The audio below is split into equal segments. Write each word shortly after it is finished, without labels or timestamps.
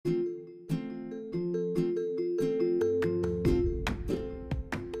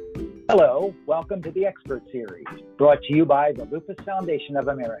Hello, welcome to the Expert Series, brought to you by the Lupus Foundation of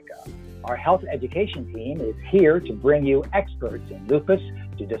America. Our health education team is here to bring you experts in lupus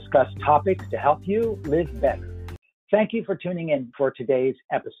to discuss topics to help you live better. Thank you for tuning in for today's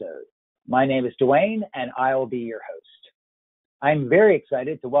episode. My name is Dwayne, and I will be your host. I'm very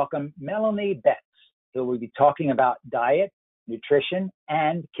excited to welcome Melanie Betts, who will be talking about diet, nutrition,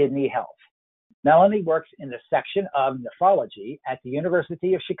 and kidney health. Melanie works in the section of nephrology at the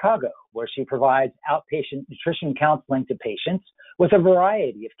University of Chicago, where she provides outpatient nutrition counseling to patients with a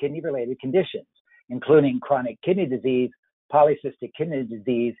variety of kidney-related conditions, including chronic kidney disease, polycystic kidney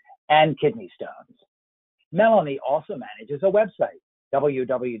disease, and kidney stones. Melanie also manages a website,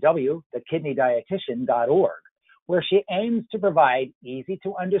 www.thekidneydietitian.org, where she aims to provide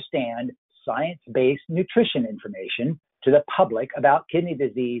easy-to-understand, science-based nutrition information to the public about kidney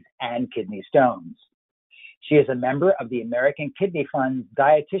disease and kidney stones. She is a member of the American Kidney Fund's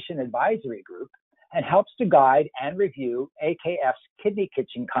Dietitian Advisory Group and helps to guide and review AKF's Kidney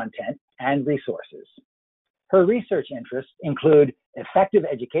Kitchen content and resources. Her research interests include effective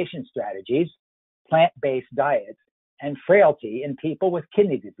education strategies, plant-based diets, and frailty in people with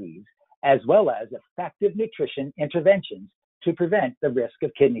kidney disease, as well as effective nutrition interventions to prevent the risk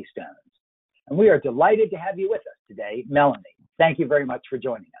of kidney stones. And we are delighted to have you with us today, Melanie. Thank you very much for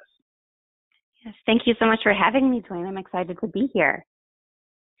joining us. Yes, thank you so much for having me, Dwayne. I'm excited to be here.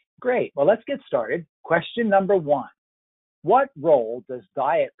 Great. Well, let's get started. Question number one. What role does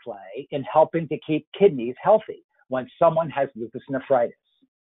diet play in helping to keep kidneys healthy when someone has lupus nephritis?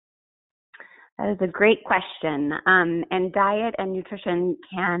 That is a great question. And diet and nutrition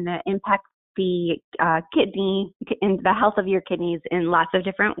can impact the kidney and the health of your kidneys in lots of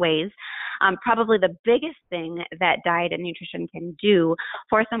different ways. Probably the biggest thing that diet and nutrition can do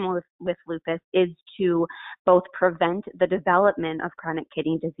for someone with lupus is to both prevent the development of chronic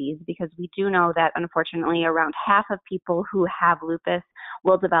kidney disease, because we do know that unfortunately around half of people who have lupus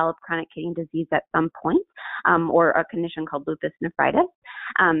will develop chronic kidney disease at some point, or a condition called lupus nephritis.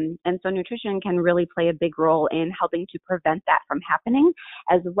 And so nutrition can really play a big role in helping to prevent that from happening,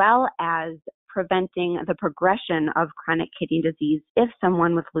 as well as preventing the progression of chronic kidney disease if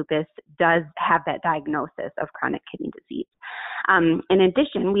someone with lupus does have that diagnosis of chronic kidney disease. In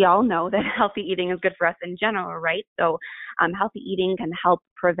addition, we all know that healthy eating is good for us in general, right? So healthy eating can help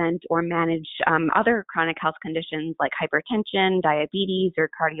prevent or manage other chronic health conditions like hypertension, diabetes, or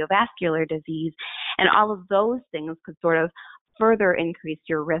cardiovascular disease. And all of those things could sort of further increase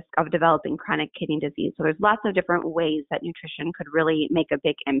your risk of developing chronic kidney disease. So there's lots of different ways that nutrition could really make a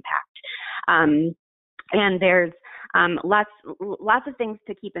big impact. And there's lots of things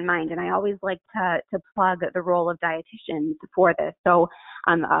to keep in mind. And I always like to plug the role of dietitians for this. So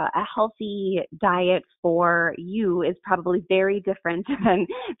a healthy diet for you is probably very different than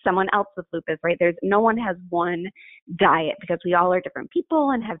someone else with lupus, right? No one has one diet, because we all are different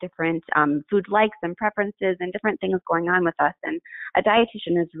people and have different food likes and preferences and different things going on with us. And a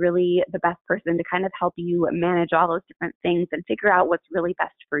dietitian is really the best person to kind of help you manage all those different things and figure out what's really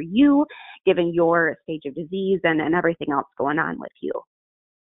best for you, given your stage of disease and everything else going on with you.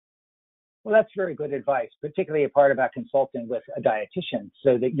 Well, that's very good advice, particularly a part about consulting with a dietitian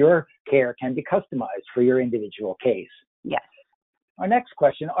so that your care can be customized for your individual case. Yes. Our next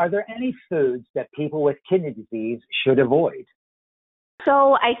question, are there any foods that people with kidney disease should avoid?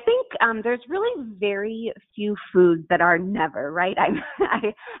 So I think there's really very few foods that are never, right?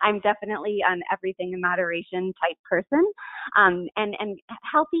 I'm definitely an everything in moderation type person. And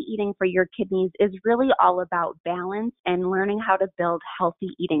healthy eating for your kidneys is really all about balance and learning how to build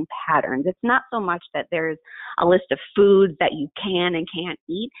healthy eating patterns. It's not so much that there's a list of foods that you can and can't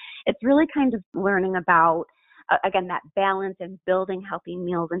eat. It's really kind of learning about again, that balance and building healthy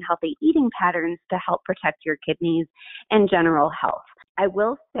meals and healthy eating patterns to help protect your kidneys and general health. I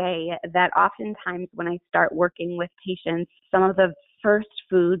will say that oftentimes when I start working with patients, some of the first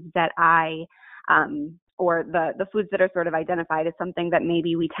foods that or the foods that are sort of identified as something that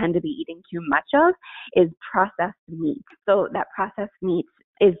maybe we tend to be eating too much of is processed meat. So that processed meat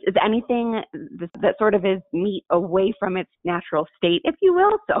is anything that sort of is meat away from its natural state, if you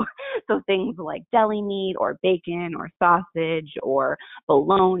will. So things like deli meat or bacon or sausage or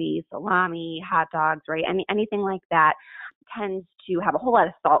bologna, salami, hot dogs, right? Anything like that tends to have a whole lot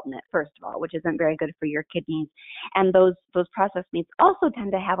of salt in it, first of all, which isn't very good for your kidneys. And those processed meats also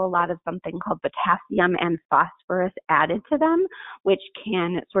tend to have a lot of something called potassium and phosphorus added to them, which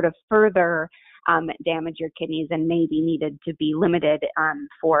can sort of further damage your kidneys and may be needed to be limited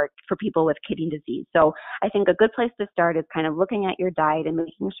for people with kidney disease. So I think a good place to start is kind of looking at your diet and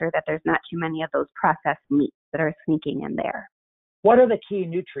making sure that there's not too many of those processed meats that are sneaking in there. What are the key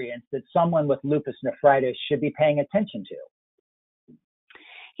nutrients that someone with lupus nephritis should be paying attention to?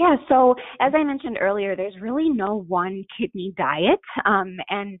 Yeah, so as I mentioned earlier, there's really no one kidney diet,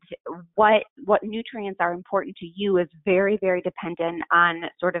 and what nutrients are important to you is very, very dependent on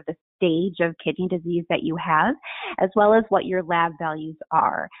sort of the stage of kidney disease that you have, as well as what your lab values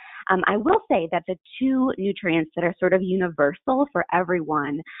are. I will say that the two nutrients that are sort of universal for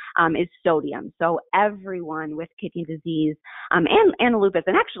everyone is sodium. So everyone with kidney disease and lupus,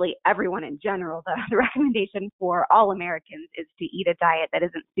 and actually everyone in general, the recommendation for all Americans is to eat a diet that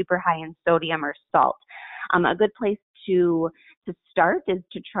isn't super high in sodium or salt. A good place to start is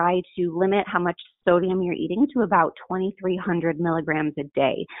to try to limit how much sodium you're eating to about 2,300 milligrams a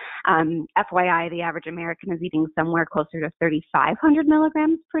day. FYI, the average American is eating somewhere closer to 3,500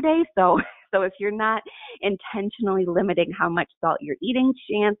 milligrams per day. So if you're not intentionally limiting how much salt you're eating,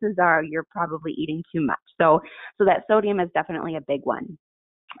 chances are you're probably eating too much. So that sodium is definitely a big one.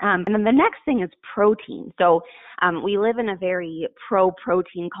 And then the next thing is protein. So we live in a very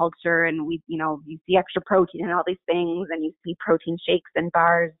pro-protein culture, and you see extra protein and all these things, and you see protein shakes and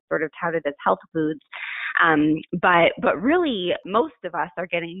bars sort of touted as health foods. But really, most of us are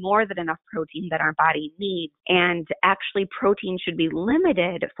getting more than enough protein that our body needs. And actually, protein should be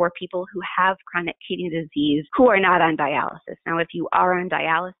limited for people who have chronic kidney disease who are not on dialysis. Now, if you are on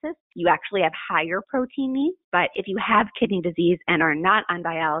dialysis, you actually have higher protein needs. But if you have kidney disease and are not on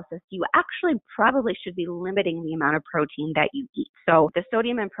dialysis, you actually probably should be limiting the amount of protein that you eat. So the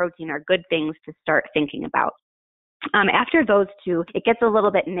sodium and protein are good things to start thinking about. After those two, it gets a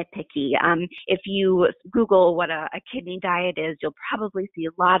little bit nitpicky. If you Google what a kidney diet is, you'll probably see a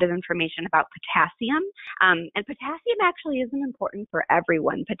lot of information about potassium. And potassium actually isn't important for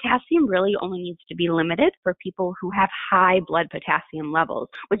everyone. Potassium really only needs to be limited for people who have high blood potassium levels,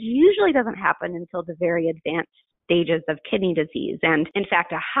 which usually doesn't happen until the very advanced stages of kidney disease. And in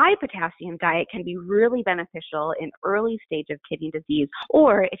fact, a high potassium diet can be really beneficial in early stage of kidney disease,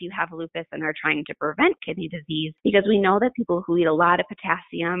 or if you have lupus and are trying to prevent kidney disease, because we know that people who eat a lot of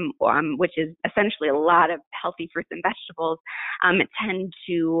potassium, which is essentially a lot of healthy fruits and vegetables, tend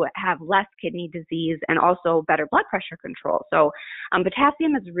to have less kidney disease and also better blood pressure control. So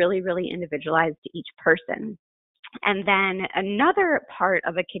potassium is really, really individualized to each person. And then another part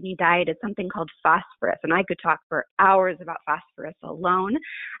of a kidney diet is something called phosphorus. And I could talk for hours about phosphorus alone,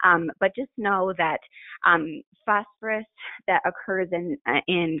 but just know that phosphorus that occurs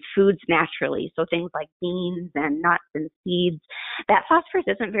in foods naturally, so things like beans and nuts and seeds, that phosphorus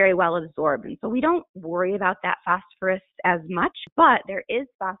isn't very well absorbed. And so we don't worry about that phosphorus as much, but there is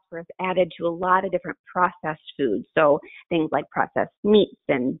phosphorus added to a lot of different processed foods. So things like processed meats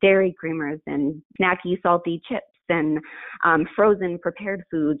and dairy creamers and snacky, salty chips and frozen prepared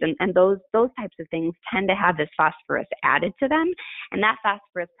foods, and those types of things tend to have this phosphorus added to them, and that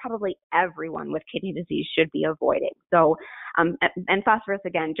phosphorus probably everyone with kidney disease should be avoiding. So, and phosphorus,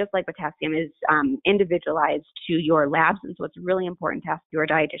 again, just like potassium, is individualized to your labs, and so it's really important to ask your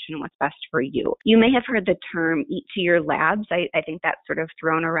dietitian what's best for you. You may have heard the term "eat to your labs." I think that's sort of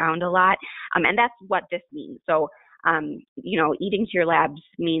thrown around a lot, and that's what this means. So, eating to your labs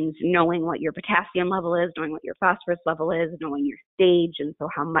means knowing what your potassium level is, knowing what your phosphorus level is, knowing your stage, and so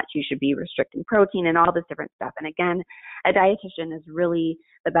how much you should be restricting protein and all this different stuff. And again, a dietitian is really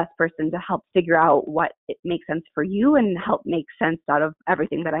the best person to help figure out what it makes sense for you and help make sense out of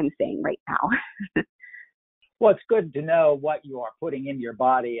everything that I'm saying right now. Well, it's good to know what you are putting into your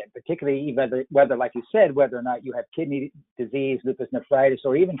body, and particularly whether, like you said, whether or not you have kidney disease, lupus nephritis,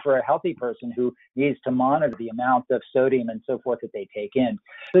 or even for a healthy person who needs to monitor the amount of sodium and so forth that they take in.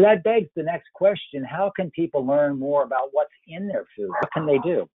 So that begs the next question: how can people learn more about what's in their food? What can they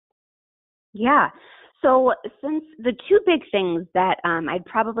do? Yeah. So since the two big things that I'd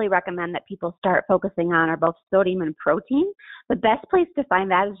probably recommend that people start focusing on are both sodium and protein, the best place to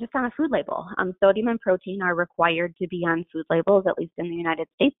find that is just on a food label. Sodium and protein are required to be on food labels, at least in the United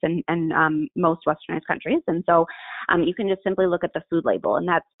States and most westernized countries. And so you can just simply look at the food label. And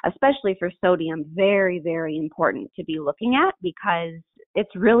that's, especially for sodium, very, very important to be looking at, because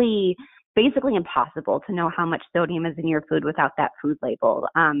it's really basically impossible to know how much sodium is in your food without that food label.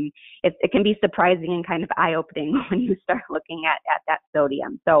 It can be surprising and kind of eye-opening when you start looking at that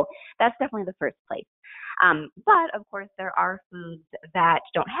sodium. So that's definitely the first place. But of course, there are foods that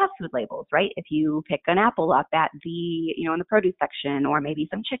don't have food labels, right? If you pick an apple up at in the produce section, or maybe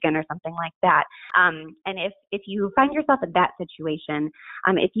some chicken or something like that. And if you find yourself in that situation,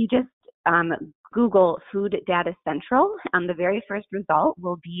 if you just Google Food Data Central, the very first result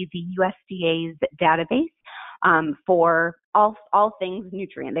will be the USDA's database for all things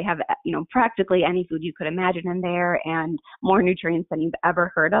nutrient. They have, practically any food you could imagine in there and more nutrients than you've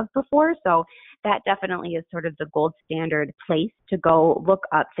ever heard of before. So that definitely is sort of the gold standard place to go look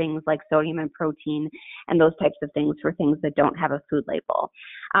up things like sodium and protein and those types of things for things that don't have a food label.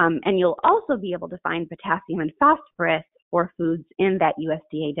 And you'll also be able to find potassium and phosphorus for foods in that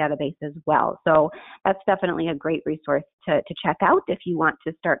USDA database as well. So that's definitely a great resource to check out if you want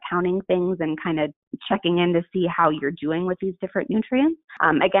to start counting things and kind of checking in to see how you're doing with these different nutrients.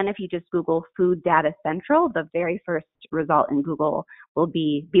 Again, if you just Google Food Data Central, the very first result in Google will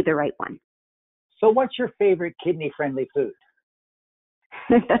be the right one. So what's your favorite kidney-friendly food?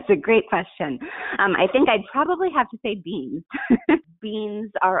 That's a great question. I think I'd probably have to say beans.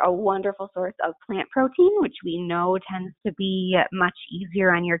 Beans are a wonderful source of plant protein, which we know tends to be much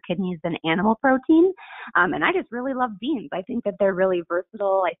easier on your kidneys than animal protein. And I just really love beans. I think that they're really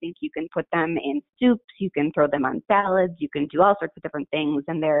versatile. I think you can put them in soups. You can throw them on salads. You can do all sorts of different things.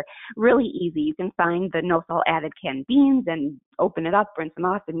 And they're really easy. You can find the no salt added canned beans and open it up, rinse them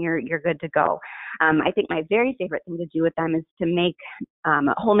off, and you're good to go. I think my very favorite thing to do with them is to make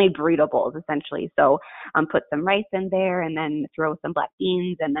homemade burrito bowls, essentially. So put some rice in there and then throw some black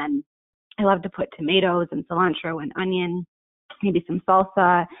beans. And then I love to put tomatoes and cilantro and onion, maybe some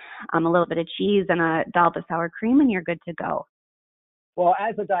salsa, a little bit of cheese and a dollop of sour cream, and you're good to go. Well,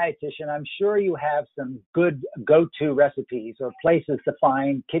 as a dietitian, I'm sure you have some good go-to recipes or places to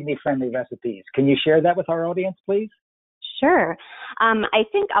find kidney-friendly recipes. Can you share that with our audience, please? Sure. I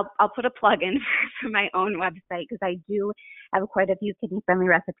think I'll put a plug in for my own website because I do have quite a few kidney-friendly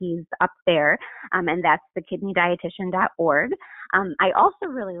recipes up there, and that's thekidneydietitian.org. I also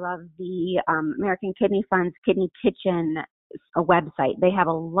really love the American Kidney Fund's Kidney Kitchen website. They have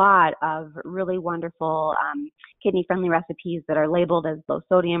a lot of really wonderful kidney-friendly recipes that are labeled as low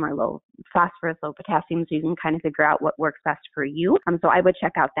sodium or low phosphorus, low potassium, so you can kind of figure out what works best for you. So I would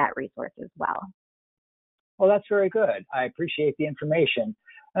check out that resource as well. Well, that's very good. I appreciate the information.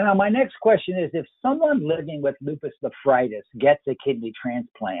 And now my next question is, if someone living with lupus nephritis gets a kidney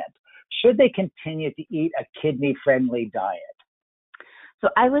transplant, should they continue to eat a kidney-friendly diet? So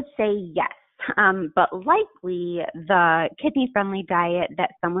I would say yes. But likely the kidney-friendly diet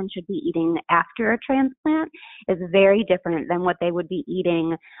that someone should be eating after a transplant is very different than what they would be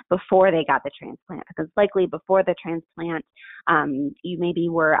eating before they got the transplant. Because likely before the transplant, you maybe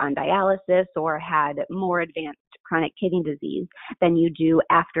were on dialysis or had more advanced chronic kidney disease than you do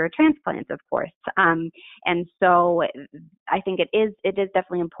after a transplant, of course. And so I think it is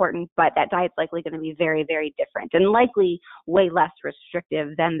definitely important, but that diet's likely going to be very, very different and likely way less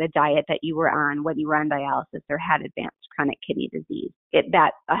restrictive than the diet that you were on when you were on dialysis or had advanced chronic kidney disease.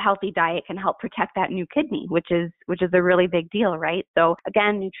 That a healthy diet can help protect that new kidney, which is a really big deal, right? So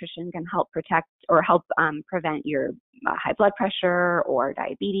again, nutrition can help protect or help prevent your high blood pressure or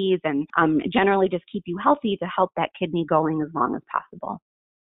diabetes, and generally just keep you healthy to help that kidney going as long as possible.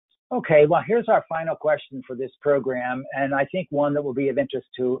 Okay, well, here's our final question for this program, and I think one that will be of interest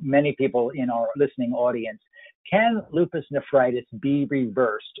to many people in our listening audience. Can lupus nephritis be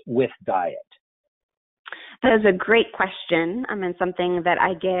reversed with diet? That is a great question, and something that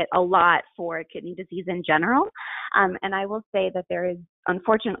I get a lot for kidney disease in general. And I will say that there is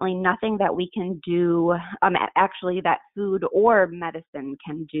unfortunately nothing that we can do, actually that food or medicine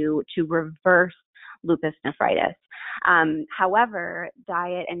can do to reverse lupus nephritis. However,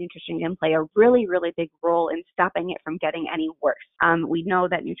 diet and nutrition can play a really, really big role in stopping it from getting any worse. We know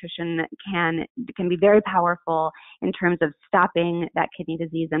that nutrition can be very powerful in terms of stopping that kidney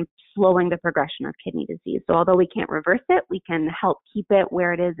disease and slowing the progression of kidney disease. So although we can't reverse it, we can help keep it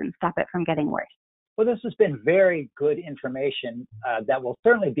where it is and stop it from getting worse. Well, this has been very good information that will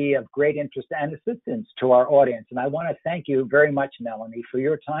certainly be of great interest and assistance to our audience. And I want to thank you very much, Melanie, for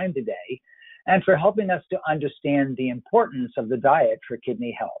your time today and for helping us to understand the importance of the diet for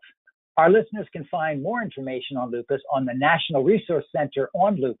kidney health. Our listeners can find more information on lupus on the National Resource Center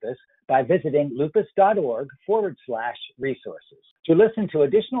on Lupus by visiting lupus.org/resources. To listen to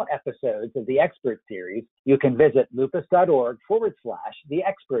additional episodes of the Expert Series, you can visit lupus.org/the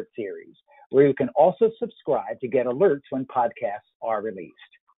Expert Series, where you can also subscribe to get alerts when podcasts are released.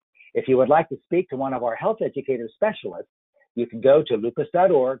 If you would like to speak to one of our health educator specialists, you can go to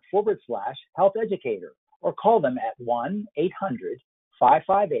lupus.org/health educator or call them at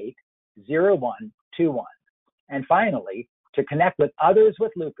 1-800-558-0121. And finally, to connect with others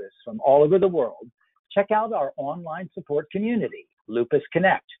with lupus from all over the world, check out our online support community, Lupus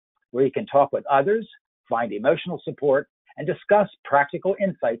Connect, where you can talk with others, find emotional support, and discuss practical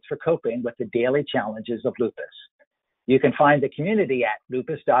insights for coping with the daily challenges of lupus. You can find the community at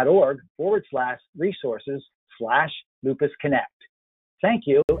lupus.org/resources/ lupusconnect. Thank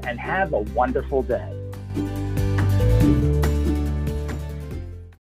you and have a wonderful day.